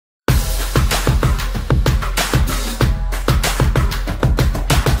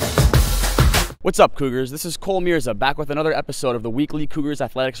What's up, Cougars? This is Cole Mirza back with another episode of the weekly Cougars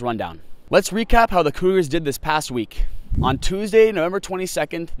Athletics Rundown. Let's recap how the Cougars did this past week. On Tuesday, November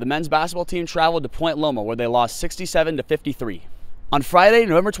 22nd, the men's basketball team traveled to Point Loma where they lost 67-53. On Friday,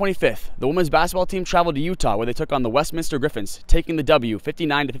 November 25th, the women's basketball team traveled to Utah where they took on the Westminster Griffins, taking the W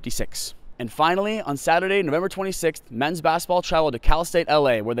 59-56. And finally, on Saturday, November 26th, men's basketball traveled to Cal State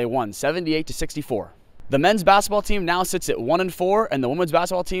LA where they won 78-64. The men's basketball team now sits at 1-4 and the women's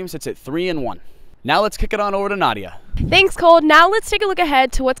basketball team sits at 3-1. Now let's kick it on over to Nadia. Thanks, Cole. Now let's take a look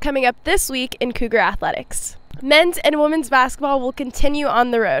ahead to what's coming up this week in Cougar Athletics. Men's and women's basketball will continue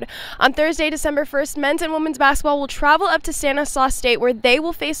on the road. On Thursday, December 1st, men's and women's basketball will travel up to Stanislaus State where they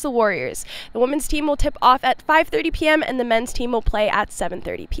will face the Warriors. The women's team will tip off at 5:30 p.m. and the men's team will play at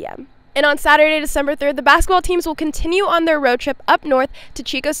 7:30 p.m. And on Saturday, December 3rd, the basketball teams will continue on their road trip up north to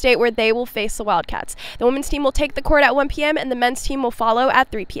Chico State where they will face the Wildcats. The women's team will take the court at 1 p.m. and the men's team will follow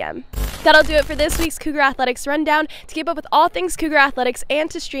at 3 p.m. That'll do it for this week's Cougar Athletics Rundown. To keep up with all things Cougar Athletics and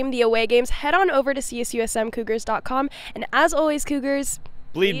to stream the away games, head on over to CSUSMCougars.com. And as always, Cougars,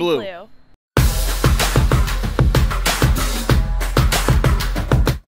 bleed blue.